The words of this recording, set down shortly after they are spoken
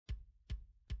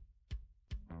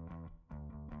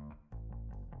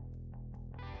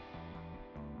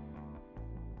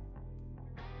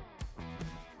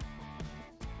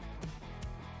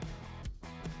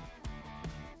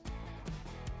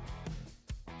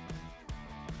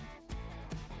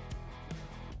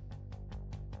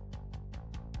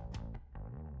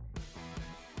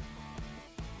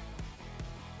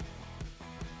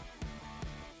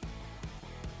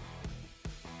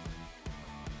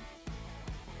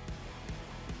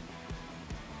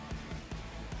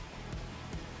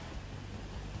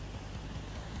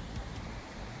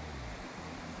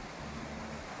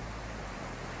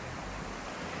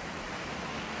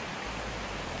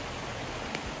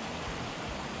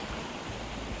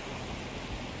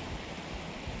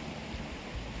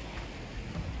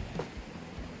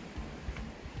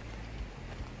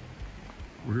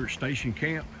We're at Station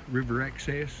Camp, river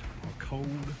access, on a cold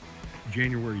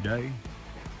January day.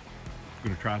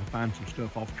 Gonna try to find some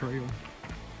stuff off trail.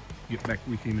 Get back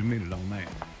with you in a minute on that.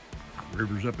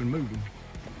 River's up and moving.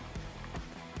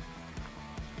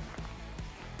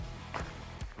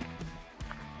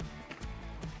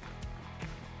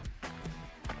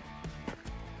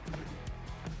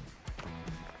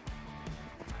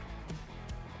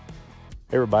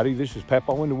 Hey everybody, this is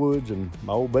Papaw in the Woods and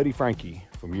my old buddy Frankie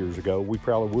from years ago. We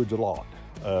prowl the woods a lot.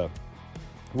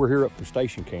 We're here up from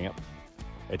Station Camp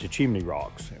at the Chimney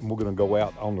rocks, and we're gonna go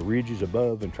out on the ridges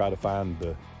above and try to find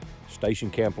the Station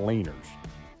Camp leaners.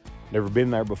 Never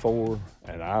been there before,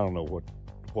 and I don't know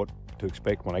what to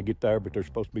expect when I get there, but they're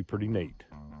supposed to be pretty neat.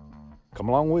 Come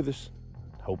along with us.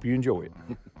 Hope you enjoy it.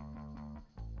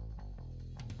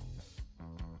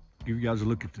 Give you guys a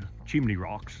look at the Chimney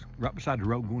rocks right beside the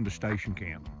road going to Station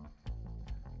Camp.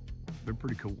 They're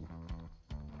pretty cool.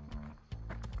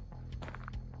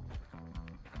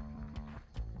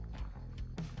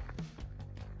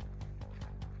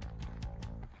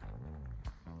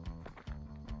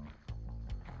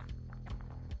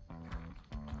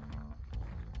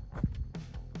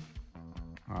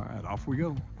 All right, off we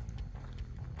go.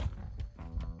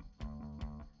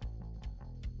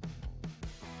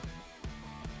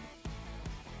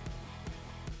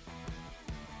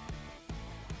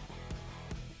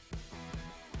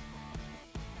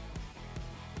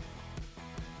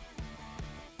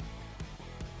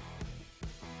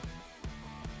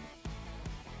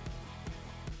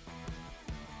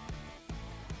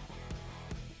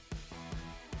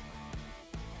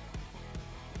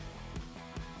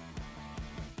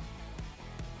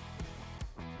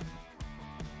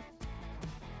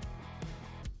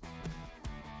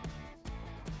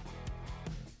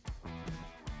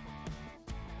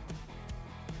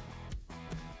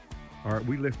 All right,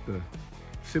 we left the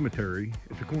cemetery,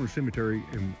 at the corner cemetery,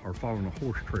 and are following a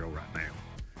horse trail right now.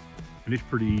 And it's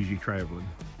pretty easy traveling.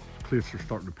 The cliffs are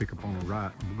starting to pick up on the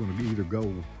right, and we're gonna either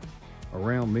go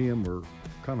around them or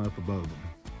kind of up above them.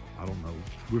 I don't know,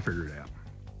 we'll figure it out.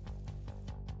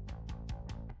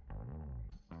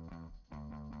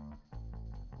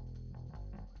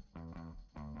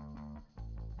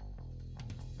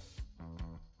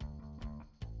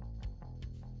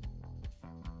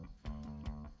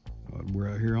 We're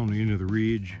out here on the end of the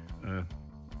ridge. A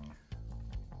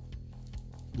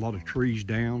lot of trees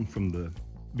down from the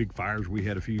big fires we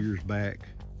had a few years back.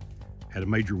 Had a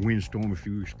major windstorm a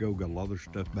few weeks ago, got a lot of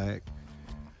stuff back.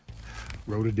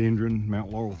 Rhododendron,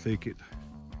 Mount Laurel thicket.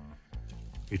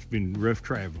 It's been rough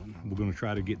traveling. We're gonna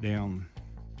try to get down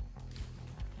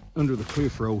under the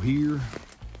cliff row here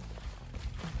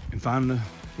and find the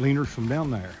leaners from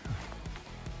down there.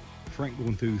 Frank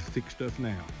going through thick stuff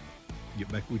now. Get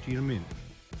back with you in a minute.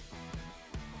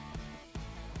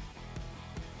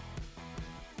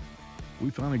 We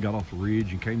finally got off the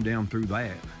ridge and came down through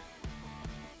that.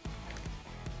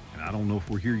 And I don't know if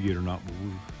we're here yet or not, but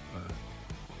we're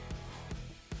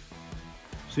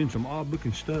seeing some odd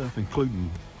looking stuff,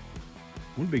 including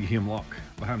one big hemlock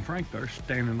behind Frank there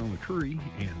standing on a tree,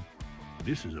 and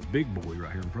this is a big boy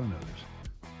right here in front of us.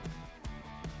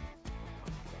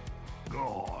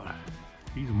 God,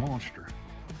 he's a monster.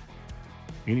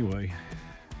 Anyway,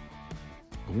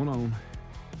 going on.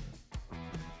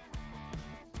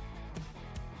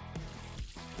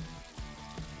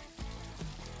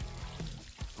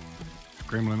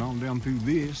 Scrambling on down through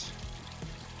this.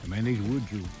 And man, these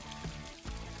woods are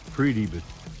pretty, but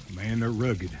man, they're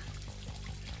rugged.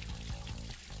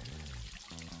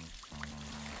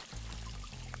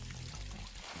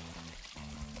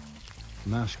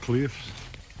 Nice cliffs,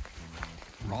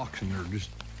 rocks, and they're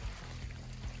just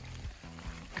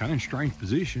kind of strange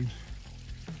positions.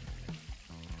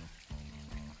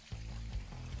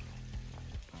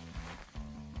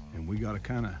 And we got to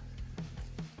kind of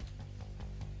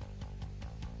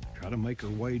try to make our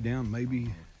way down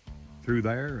maybe through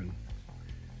there and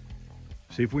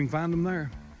see if we can find them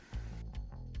there.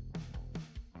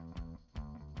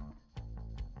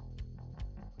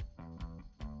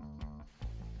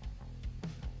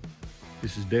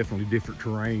 This is definitely different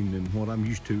terrain than what I'm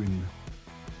used to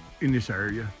in this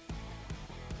area.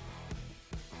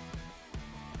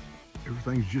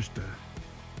 Everything's just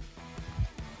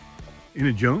in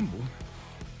a jumble.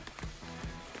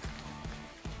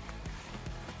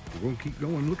 We're gonna keep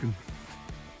going looking.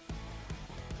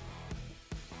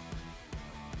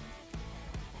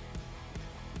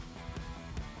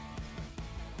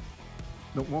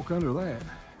 Don't walk under that.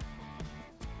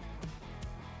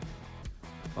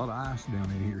 A lot of ice down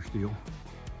in here still.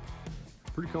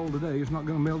 Pretty cold today. It's not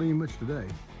gonna melt any much today.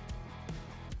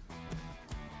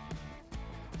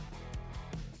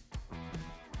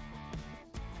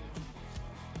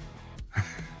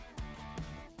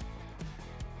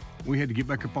 We had to get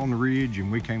back up on the ridge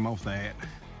and we came off that.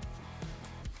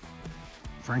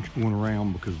 Frank's going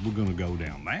around because we're gonna go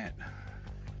down that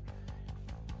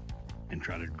and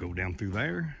try to go down through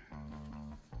there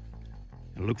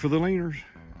and look for the leaners.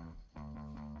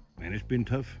 Man, it's been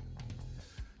tough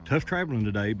traveling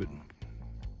today, but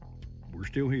we're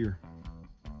still here.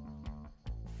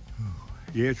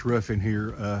 Yeah, it's rough in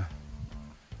here.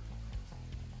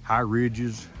 High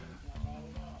ridges,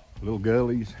 little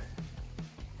gullies.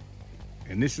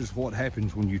 And this is what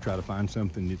happens when you try to find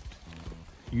something that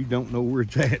you don't know where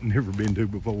it's at and never been to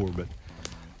before, but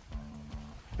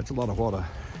that's a lot of what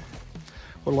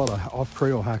a lot of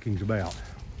off-trail hiking's about.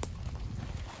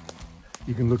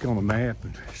 You can look on a map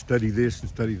and study this and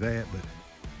study that, but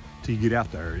till you get out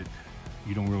there,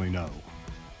 you don't really know.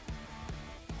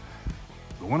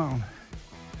 Going on.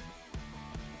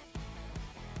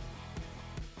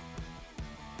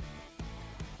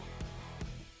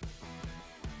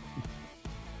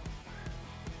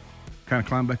 Kind of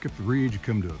climb back up the ridge and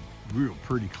come to a real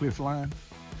pretty cliff line.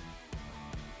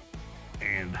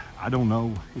 And I don't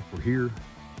know if we're here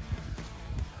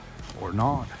or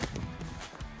not,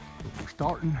 but we're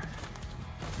starting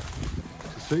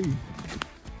to see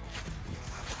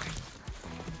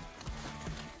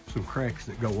some cracks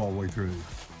that go all the way through.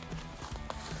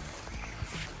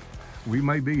 We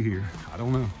may be here, I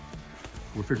don't know.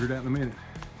 We'll figure it out in a minute.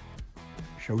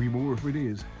 Show you more if it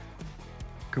is.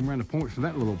 Come around the points of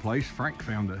that little place. Frank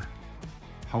found a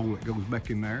hole that goes back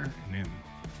in there, and then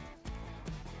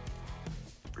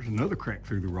there's another crack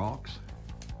through the rocks.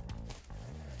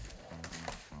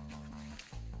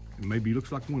 And maybe it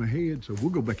looks like one ahead, so we'll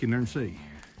go back in there and see.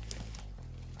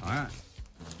 All right.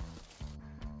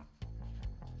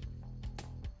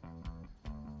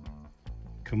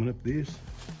 Coming up this.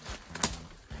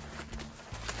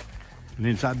 And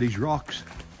inside these rocks,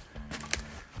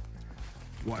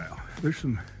 wow, there's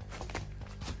some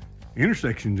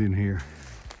intersections in here.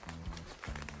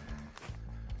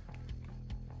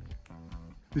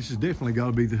 This has definitely got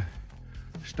to be the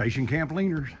station camp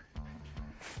leaners.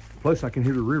 Plus I can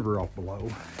hear the river off below.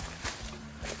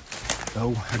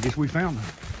 So I guess we found them.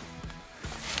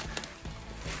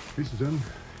 This is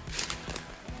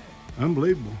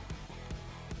unbelievable.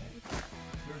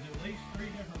 There's at least 3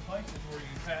 different places where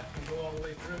you pass and go all the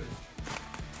way through.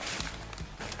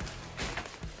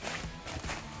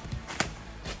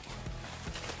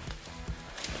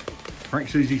 Frank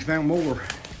says he's found more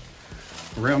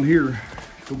around here.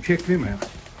 Go check them out.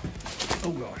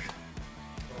 Oh gosh.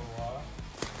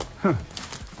 Huh.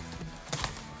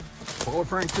 Follow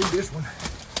Frank through this one.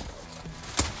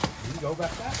 You can go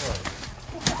back that way.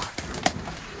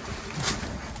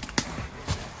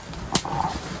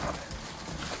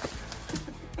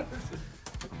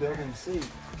 Building seat.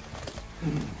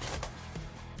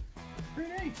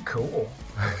 Pretty neat. Cool.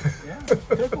 Yeah,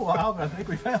 took a while, but I think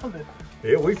we found it.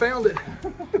 Yeah, we found it.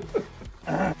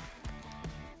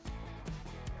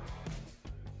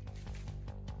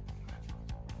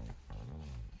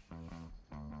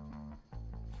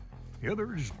 Yeah,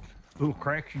 there's little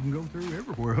cracks you can go through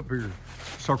everywhere up here.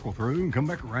 Circle through and come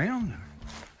back around.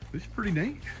 This is pretty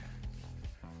neat.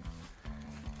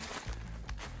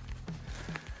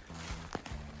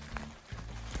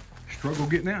 Struggle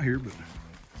getting out here, but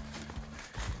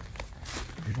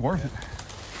it's worth it.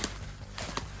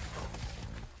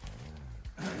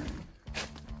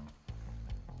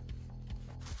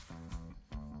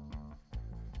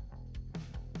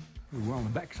 We're on the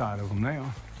back side of them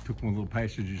now. Took one little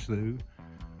passages through.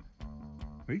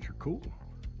 These are cool.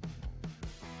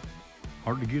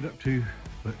 Hard to get up to,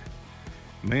 but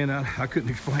man, I couldn't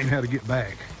explain how to get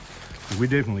back. We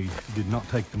definitely did not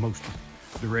take the most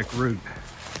direct route.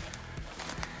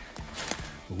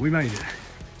 But we made it.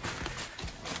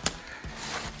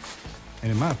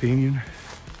 And in my opinion,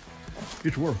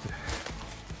 it's worth it.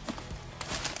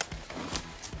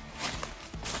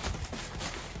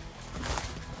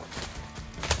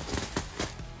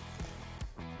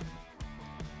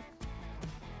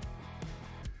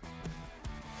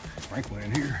 Frank went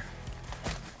in here.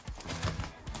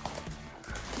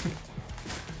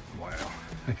 Wow,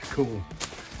 that's cool.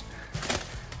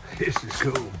 This is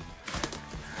cool.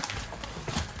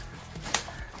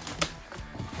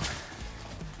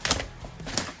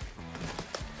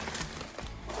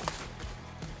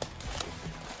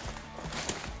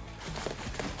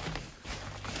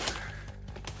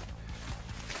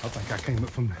 I think I came up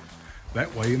from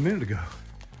that way a minute ago.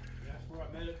 That's where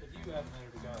I met up with you a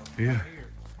minute ago. Yeah. Right here.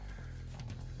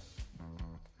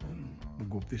 We'll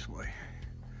go up this way.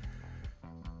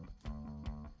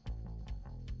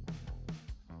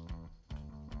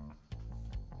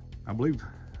 I believe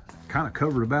kind of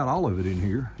covered about all of it in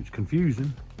here. It's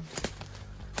confusing.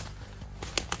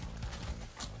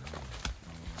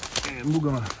 And we're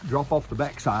gonna drop off the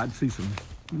backside, see some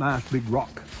nice big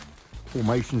rock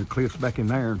formations and cliffs back in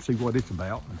there and see what it's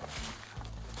about. And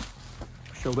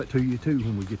show that to you too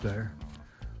when we get there.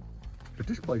 But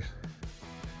this place,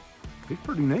 it's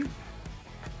pretty neat.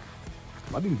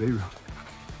 Might even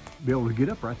be able to get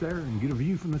up right there and get a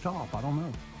view from the top. I don't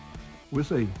know. We'll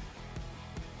see.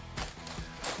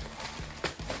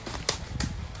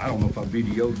 I don't know if I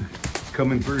videoed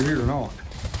coming through here or not.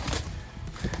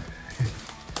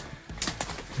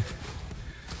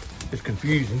 It's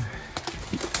confusing.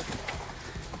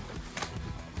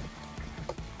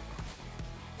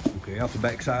 Okay, out the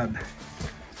backside,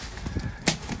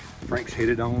 Frank's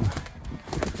headed on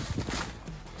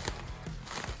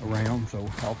around, so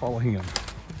I'll follow him.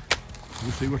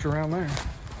 We'll see what's around there.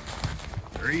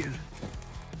 There he is.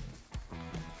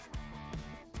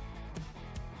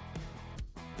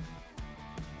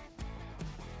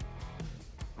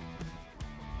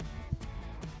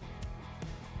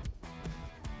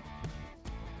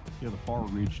 Yeah, the far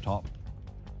ridge top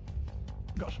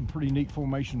got some pretty neat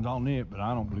formations on it, but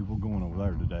I don't believe we're going over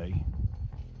there today.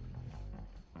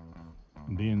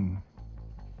 And then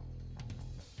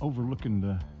overlooking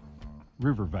the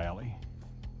river valley,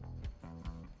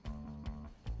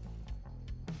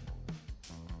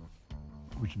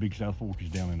 which the Big South Fork is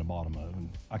down in the bottom of, and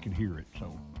I can hear it,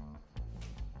 so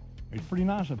it's pretty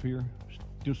nice up here.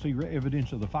 Still see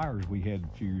evidence of the fires we had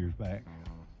a few years back.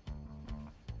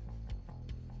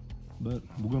 But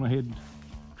we're gonna head and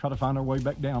try to find our way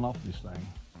back down off this thing.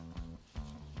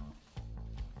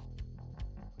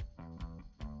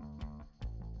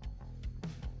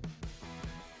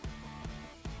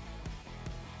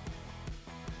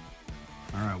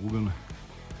 All right, we're gonna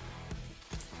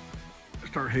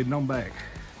start heading on back.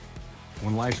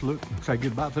 One last look and say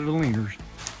goodbye to the leaners.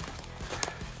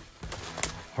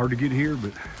 Hard to get here,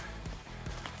 but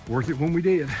worth it when we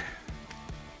did.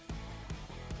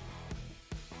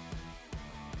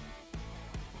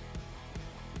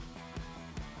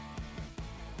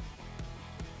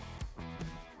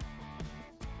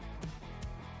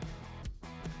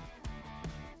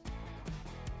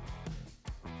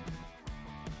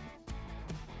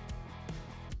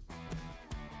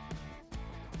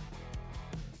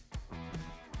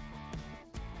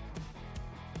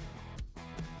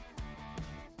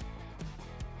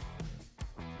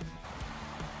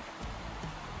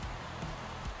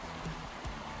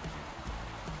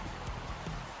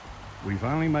 We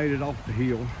finally made it off the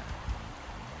hill,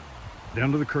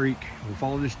 down to the creek. We'll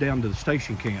follow this down to the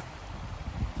station camp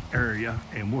area,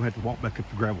 and we'll have to walk back up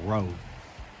the gravel road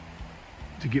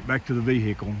to get back to the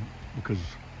vehicle, because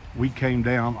we came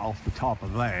down off the top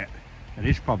of that, and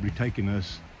it's probably taken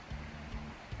us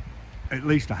at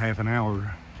least a half an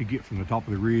hour to get from the top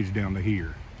of the ridge down to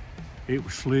here. It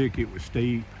was slick, it was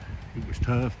steep, it was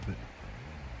tough, but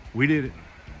we did it.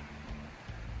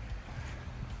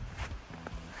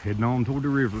 Heading on toward the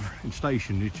river and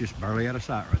station. It's just barely out of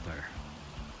sight right there.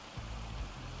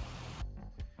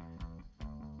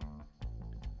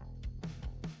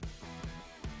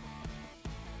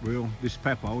 Well, this is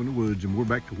Papaw in the woods, and we're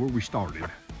back to where we started.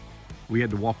 We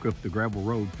had to walk up the gravel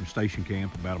road from station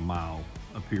camp about a mile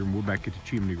up here, and we're back at the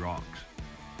Chimney rocks.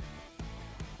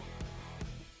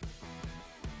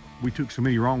 We took so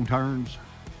many wrong turns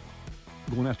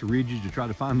going out the ridges to try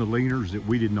to find the leaners that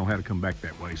we didn't know how to come back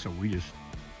that way, so we just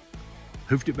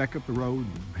hoofed it back up the road,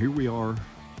 and here we are.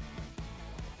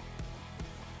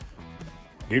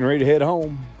 Getting ready to head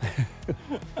home.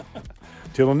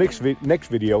 Till the next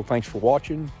video, thanks for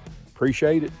watching.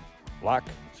 Appreciate it. Like,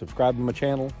 subscribe to my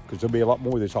channel, because there'll be a lot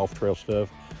more of this off-trail stuff.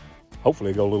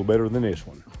 Hopefully it'll go a little better than this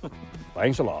one.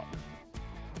 Thanks a lot.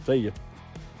 See ya.